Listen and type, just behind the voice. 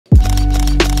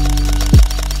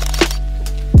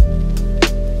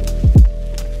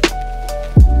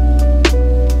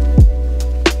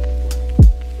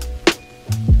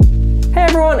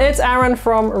Aaron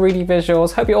from Rudy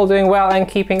Visuals. Hope you're all doing well and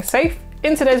keeping safe.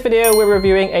 In today's video, we're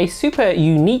reviewing a super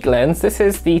unique lens. This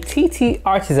is the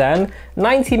TTArtisan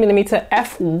 90mm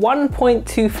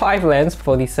f1.25 lens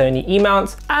for the Sony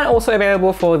E-mounts, and also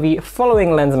available for the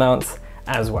following lens mounts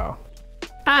as well.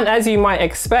 And as you might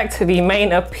expect, the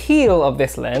main appeal of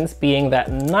this lens being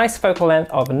that nice focal length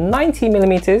of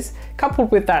 90mm,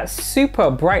 coupled with that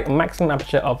super bright maximum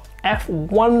aperture of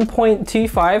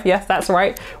f1.25, yes, that's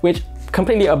right, which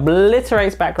completely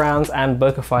obliterates backgrounds and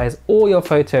bokefies all your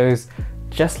photos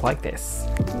just like this.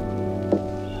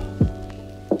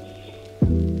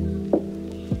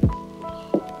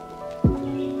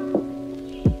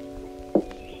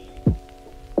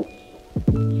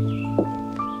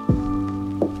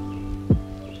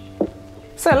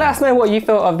 So let us know what you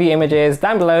thought of the images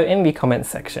down below in the comments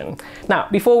section. Now,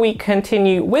 before we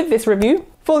continue with this review,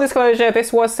 full disclosure,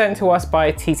 this was sent to us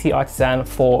by TTArtisan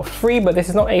for free, but this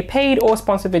is not a paid or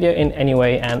sponsored video in any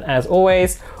way, and as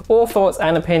always, all thoughts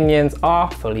and opinions are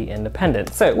fully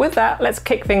independent. So with that, let's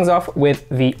kick things off with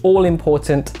the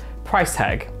all-important price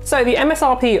tag. So the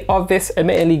MSRP of this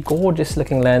admittedly gorgeous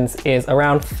looking lens is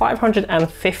around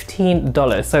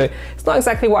 $515. So it's not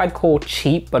exactly what I'd call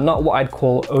cheap, but not what I'd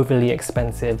call overly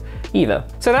expensive either.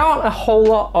 So there aren't a whole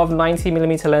lot of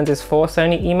 90mm lenses for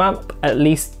Sony E-mount, at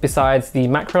least besides the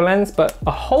macro lens, but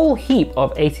a whole heap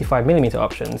of 85mm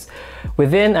options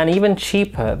within and even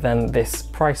cheaper than this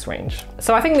price range.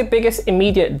 So I think the biggest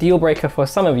immediate deal breaker for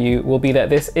some of you will be that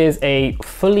this is a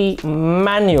fully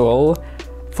manual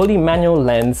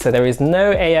lens, so there is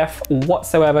no AF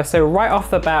whatsoever. So right off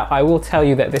the bat, I will tell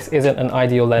you that this isn't an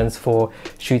ideal lens for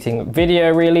shooting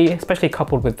video really, especially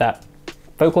coupled with that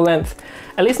focal length.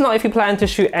 At least not if you plan to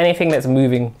shoot anything that's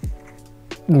moving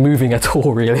at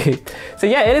all really. So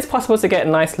yeah, it is possible to get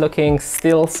nice looking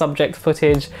still subject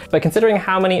footage, but considering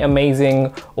how many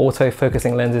amazing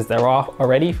auto-focusing lenses there are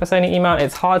already for Sony E-mount,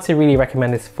 it's hard to really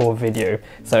recommend this for video.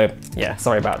 So yeah,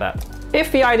 sorry about that. If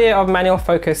the idea of manual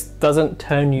focus doesn't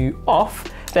turn you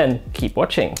off, then keep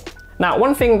watching. Now,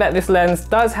 one thing that this lens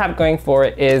does have going for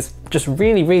it is just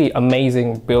really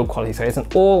amazing build quality. So it's an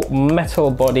all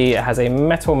metal body, it has a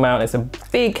metal mount, it's a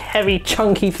big, heavy,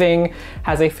 chunky thing,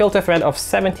 has a filter thread of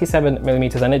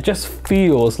 77mm, and it just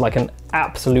feels like an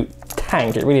absolute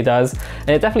tank, it really does. And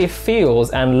it definitely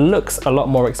feels and looks a lot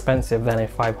more expensive than a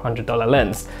 $500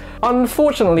 lens.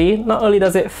 Unfortunately, not only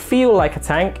does it feel like a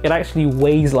tank, it actually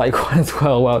weighs like one as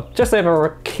well. Well, just over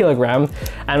a kilogram.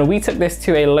 And we took this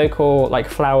to a local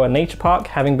flower nature park,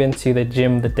 having been to the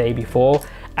gym the day before.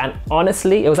 And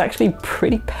honestly, it was actually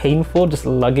pretty painful just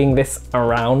lugging this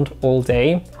around all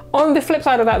day. On the flip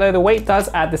side of that though, the weight does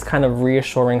add this kind of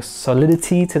reassuring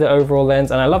solidity to the overall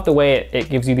lens. And I love the way it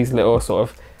gives you these little sort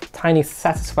of tiny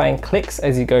satisfying clicks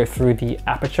as you go through the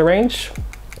aperture range.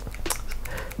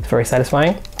 It's very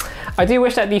satisfying. I do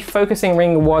wish that the focusing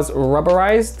ring was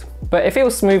rubberized, but it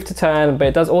feels smooth to turn, but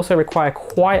it does also require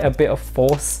quite a bit of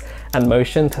force and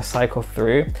motion to cycle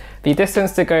through. The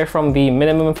distance to go from the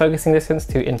minimum focusing distance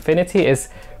to infinity is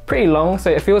pretty long, so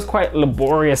it feels quite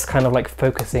laborious kind of like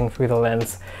focusing through the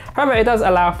lens. However, it does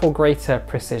allow for greater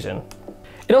precision.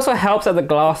 It also helps that the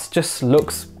glass just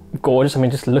looks gorgeous. I mean,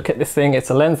 just look at this thing. It's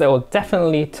a lens that will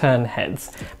definitely turn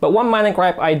heads. But one minor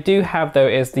gripe I do have though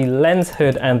is the lens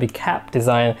hood and the cap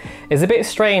design is a bit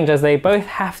strange, as they both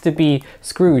have to be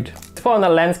screwed. To put on the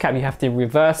lens cap, you have to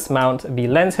reverse mount the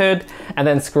lens hood and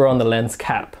then screw on the lens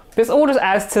cap. This all just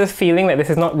adds to the feeling that this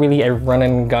is not really a run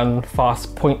and gun,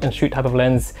 fast point and shoot type of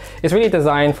lens. It's really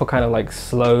designed for kind of like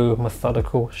slow,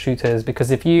 methodical shooters,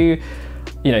 because if you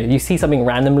see something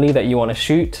randomly that you want to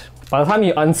shoot, by the time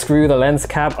you unscrew the lens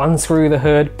cap, unscrew the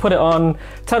hood, put it on,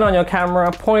 turn on your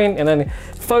camera, point, and then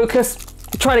focus,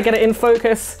 try to get it in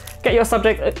focus, get your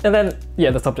subject, and then,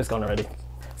 yeah, the subject's gone already.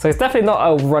 So it's definitely not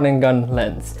a run and gun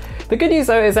lens. The good news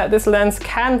though is that this lens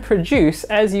can produce,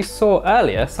 as you saw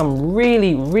earlier, some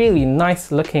really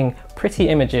nice looking pretty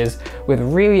images with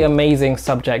really amazing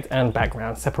subject and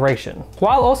background separation,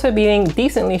 while also being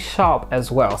decently sharp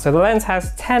as well. So the lens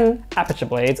has 10 aperture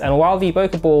blades, and while the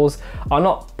bokeh balls are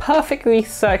not perfectly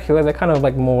circular, they're kind of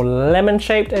like more lemon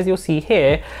shaped, as you'll see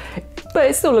here, but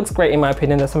it still looks great in my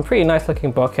opinion. There's some pretty nice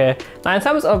looking bokeh. Now in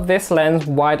terms of this lens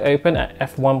wide open at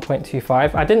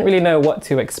f1.25, I didn't really know what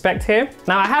to expect here.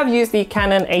 Now I have used the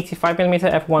Canon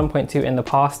 85mm f1.2 in the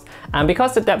past, and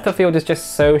because the depth of field is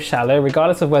just so shallow,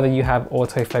 regardless of whether you have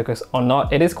autofocus or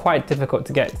not, it is quite difficult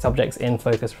to get subjects in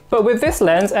focus. But with this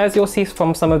lens, as you'll see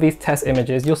from some of these test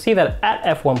images, you'll see that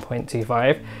at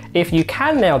f1.25, if you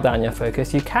can nail down your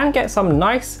focus, you can get some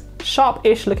nice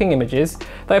sharp-ish looking images,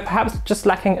 though perhaps just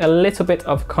lacking a little bit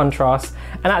of contrast,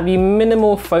 and at the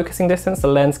minimal focusing distance, the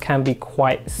lens can be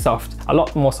quite soft, a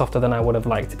lot more softer than I would have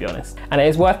liked, to be honest. And it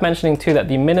is worth mentioning too that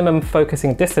the minimum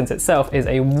focusing distance itself is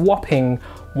a whopping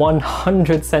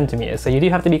 100 centimeters, so you do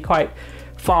have to be quite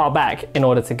far back in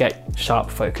order to get sharp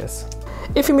focus.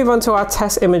 If you move on to our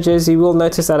test images, you will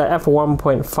notice that at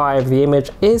f1.5 the image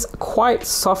is quite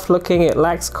soft looking, it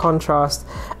lacks contrast,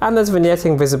 and there's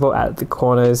vignetting visible at the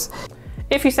corners.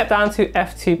 If you step down to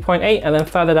f2.8 and then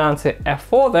further down to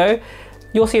f4 though,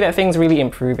 you'll see that things really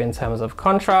improve in terms of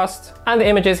contrast, and the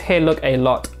images here look a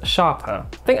lot sharper.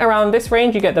 I think around this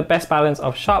range you get the best balance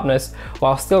of sharpness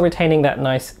while still retaining that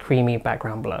nice creamy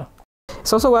background blur.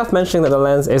 It's also worth mentioning that the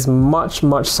lens is much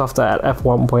softer at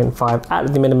f1.5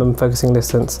 at the minimum focusing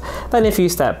distance than if you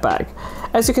step back.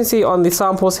 As you can see on the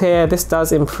samples here, this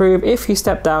does improve if you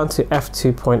step down to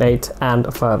f2.8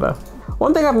 and further.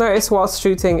 One thing I've noticed whilst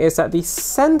shooting is that the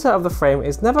center of the frame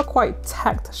is never quite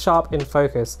tacked sharp in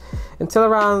focus until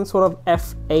around sort of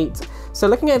f8. So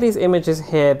looking at these images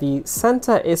here, the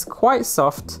center is quite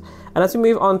soft, and as we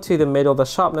move on to the middle, the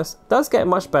sharpness does get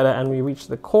much better, and we reach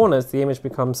the corners, the image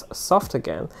becomes soft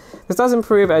again. This does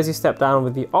improve as you step down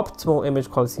with the optimal image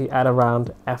quality at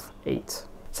around f8.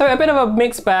 So a bit of a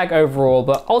mixed bag overall,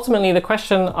 but ultimately the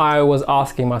question I was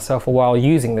asking myself while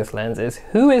using this lens is,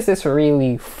 who is this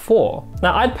really for?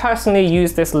 Now, I'd personally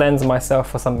use this lens myself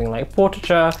for something like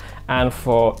portraiture and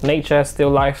for nature, still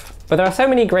life. But there are so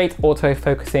many great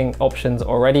auto-focusing options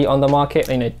already on the market.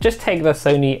 You know, just take the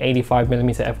Sony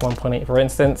 85mm f1.8 for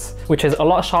instance, which is a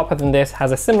lot sharper than this,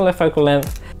 has a similar focal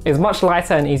length, is much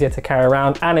lighter and easier to carry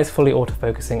around, and is fully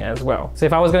auto-focusing as well. So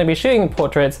if I was going to be shooting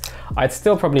portraits, I'd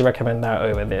still probably recommend that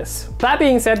over this. That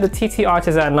being said, the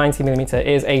TTArtisan 90mm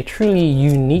is a truly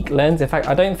unique lens. In fact,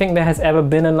 I don't think there has ever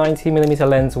been a 90mm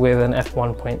lens with an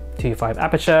f1.25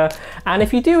 aperture. And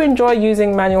if you do enjoy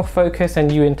using manual focus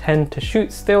and you intend to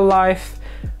shoot still life,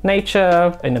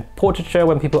 nature, in a portraiture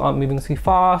when people aren't moving too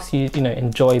fast, you know,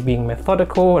 enjoy being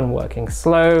methodical and working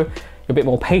slow, you're a bit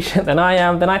more patient than I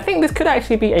am, then I think this could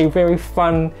actually be a very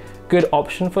fun, good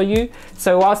option for you.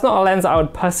 So while it's not a lens I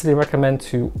would personally recommend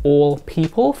to all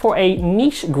people, for a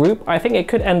niche group, I think it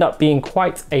could end up being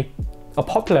quite a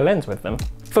popular lens with them.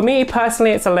 For me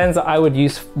personally, it's a lens that I would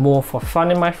use more for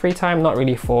fun in my free time, not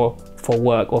really for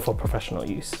work or for professional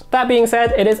use. That being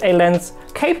said, it is a lens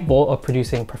capable of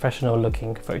producing professional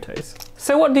looking photos.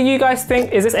 So what do you guys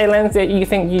think? Is this a lens that you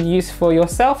think you'd use for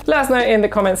yourself? Let us know in the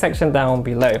comment section down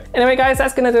below. Anyway guys,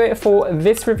 that's gonna do it for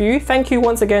this review. Thank you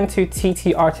once again to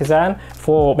TTArtisan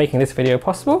for making this video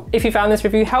possible. If you found this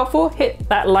review helpful, hit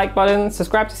that like button,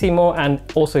 subscribe to see more, and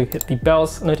also hit the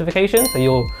bell's notification so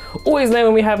you'll always know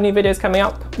when we have new videos coming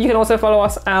up. You can also follow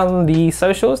us on the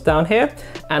socials down here.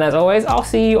 And as always, I'll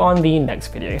see you on the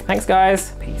next video. Thanks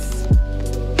guys, peace.